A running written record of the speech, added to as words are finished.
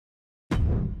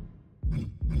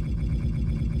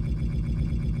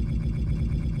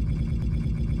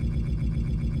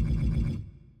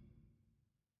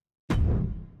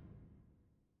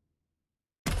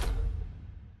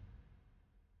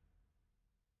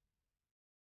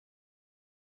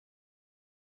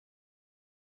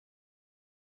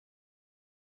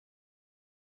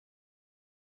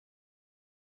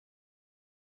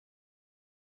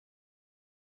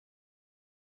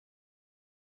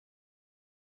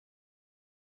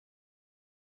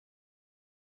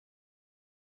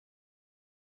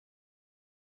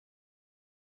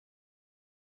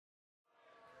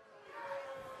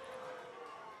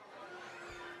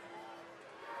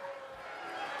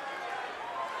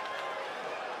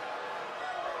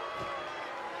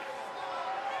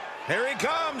Here he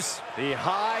comes. The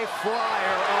high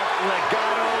flyer of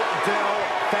Legado del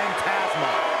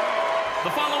Fantasma. The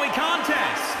following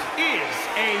contest is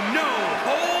a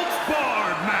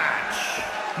no-holds-barred match.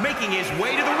 Making his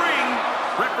way to the ring,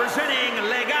 representing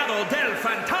Legado del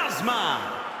Fantasma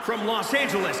from Los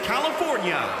Angeles,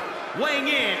 California, weighing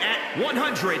in at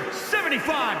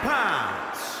 175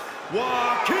 pounds,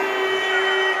 Joaquin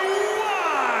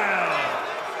Wilde.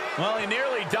 Well, he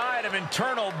nearly died of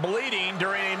internal bleeding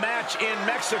during a match in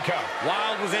Mexico.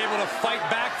 Wilde was able to fight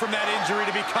back from that injury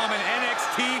to become an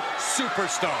NXT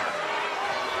superstar.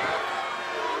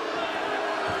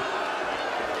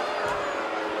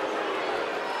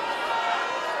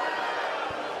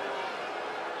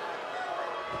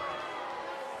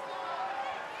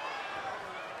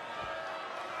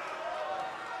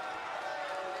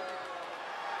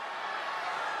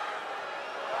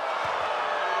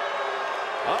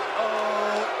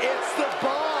 It's the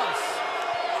boss.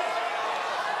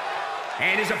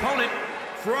 And his opponent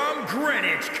from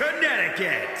Greenwich,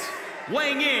 Connecticut,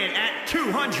 weighing in at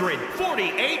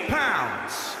 248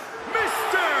 pounds,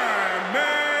 Mr.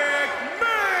 McMahon.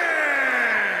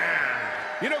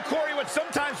 You know, Corey, when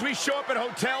sometimes we show up at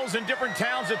hotels in different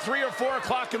towns at 3 or 4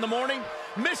 o'clock in the morning,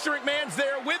 Mr. McMahon's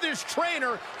there with his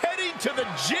trainer heading to the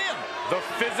gym. The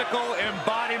physical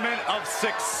embodiment of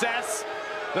success.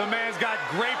 The man's got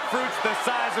grapefruits the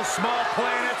size of small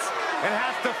planets and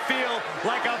has to feel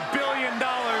like $1 billion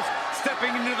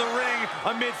stepping into the ring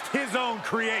amidst his own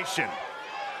creation.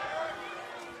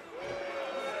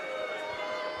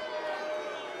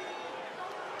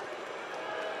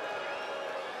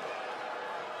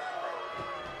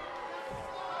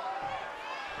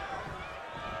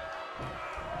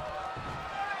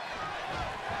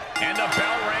 And the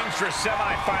bell rings for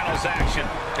semifinals action.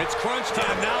 It's crunch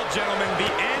time now, gentlemen. The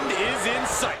end is in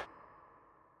sight.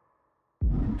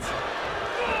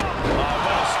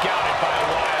 Well scouted by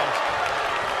Wilde.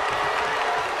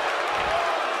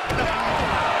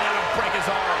 That'll break his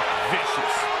arm.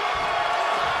 Vicious.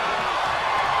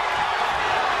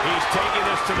 He's taking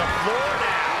this to the floor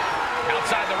now.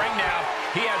 Outside the ring now.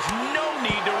 He has no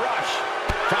need to rush.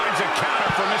 Finds a counter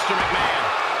for Mr.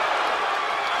 McMahon.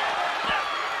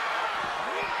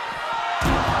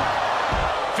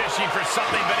 For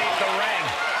something beneath the ring.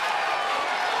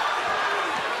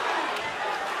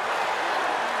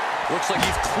 Looks like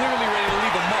he's clearly ready to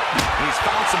leave a mark, and he's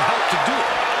found some help to do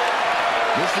it.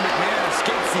 Mr. McMahon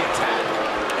escapes the attack.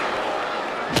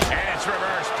 And it's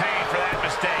reverse pain for that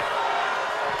mistake.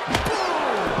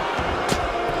 Boom!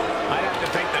 I'd have to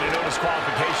think that a no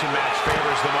disqualification match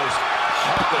favors the most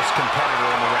heartless competitor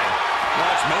in the ring. Well,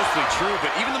 that's mostly true,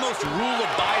 but even the most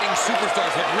rule-abiding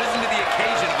superstars have risen to the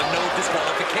occasion of a no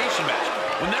disqualification match.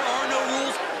 When there are no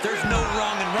rules, there's no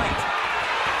wrong and right.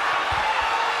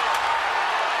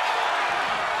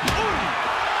 Ooh.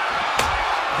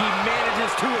 He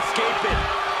manages to escape it.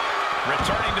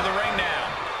 Returning to the ring now.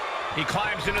 He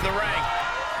climbs into the ring.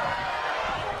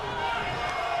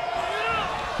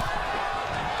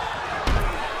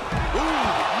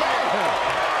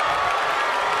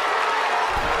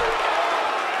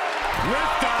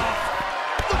 Lift off.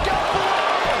 Look out below.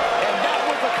 And that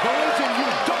was a collision you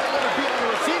don't want to be on the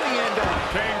receiving end of.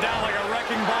 Came down like a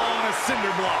wrecking ball on a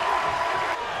cinder block.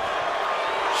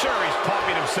 Sure, he's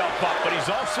pumping himself up, but he's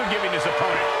also giving his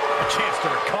opponent a chance to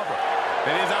recover.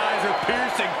 And his eyes are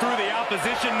piercing through the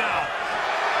opposition now.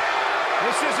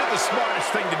 This isn't the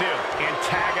smartest thing to do,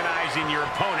 antagonizing your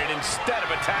opponent instead of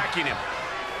attacking him.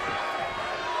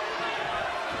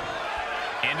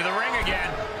 Into the ring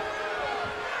again.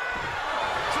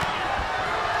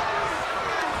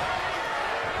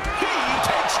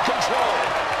 Control.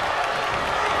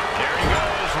 There he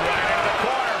goes, right into the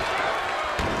corner.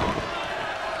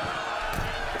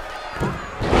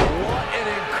 What an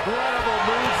incredible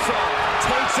moveset.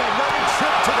 Takes another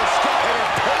trip to the sky, and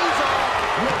it pays off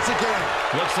once again.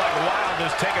 Looks like Wilde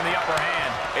has taken the upper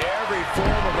hand. Every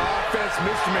form of offense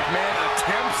Mr. McMahon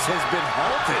attempts has been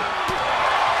halted.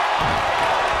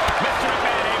 Mr.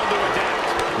 McMahon able to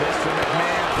adapt. Mr.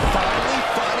 McMahon finally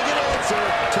finding an answer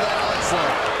to that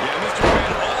onslaught. Yeah, Mr.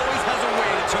 McMahon always has a way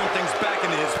to turn things back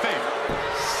into his favor.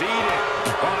 Seated,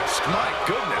 punched, my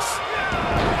goodness.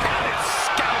 Got it,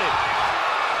 scouted.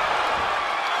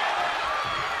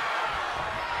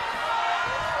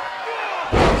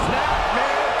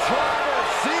 Snapman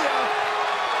Traversia.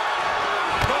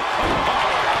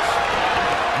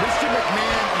 Mr.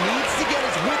 McMahon needs to get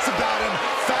his wits about him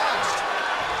fast.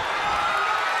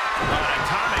 An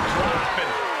atomic drop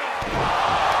and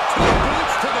To the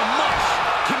boots, to the mush.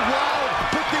 Can Wilde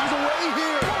put things away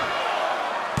here?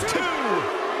 2.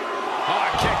 Oh,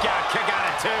 kick out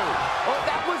at 2. Oh,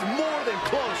 that was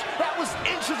was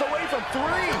inches away from 3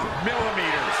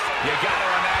 millimeters. You got to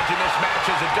imagine this match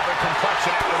is a different complexion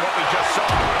after what we just saw.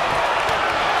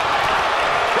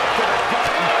 Quick to the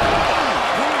button.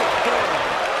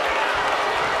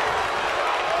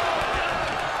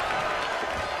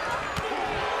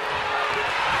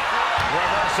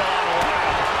 Reversal on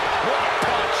Wilde. What a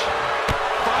punch.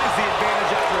 Finds the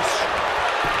advantage after a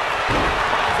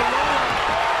finds the low one.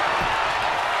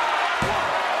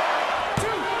 1,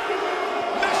 2.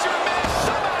 Measurement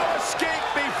somehow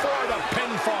escaped before the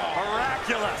pinfall.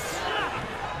 Miraculous.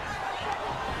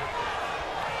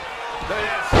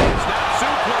 Yes, snap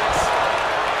suplex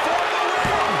for the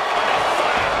win. A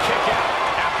defiant kick out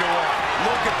after one.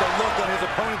 Look at the look on his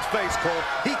opponent's face, Cole.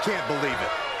 He can't believe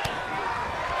it.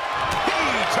 He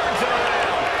turns it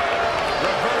around.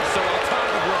 Reversal on top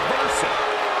of reversal.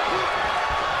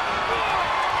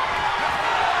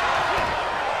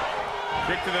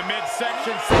 Kick to the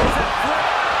midsection, sends it flat.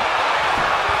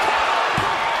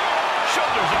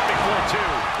 Shoulders up before 2.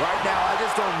 Right now, I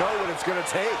just don't know what it's going to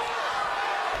take.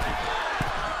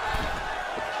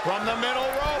 From the middle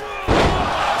rope.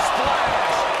 A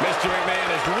splash. Mr. McMahon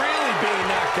is really being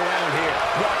knocked around here.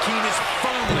 Joaquin is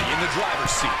firmly in the driver's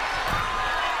seat.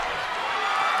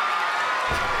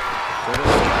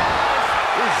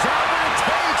 Is that what it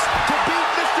takes to beat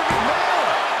Mr. McMahon?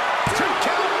 2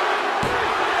 count.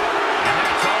 And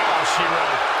that's all she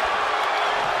wrote.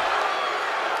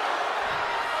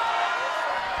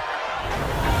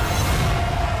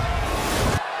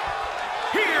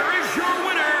 Here is your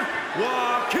winner,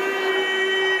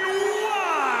 Joaquin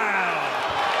Wilde.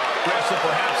 Wrestled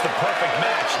perhaps the perfect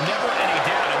match. Never any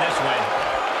doubt in this win.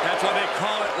 That's why they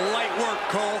call it light work,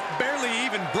 Cole. Barely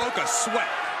even broke a sweat.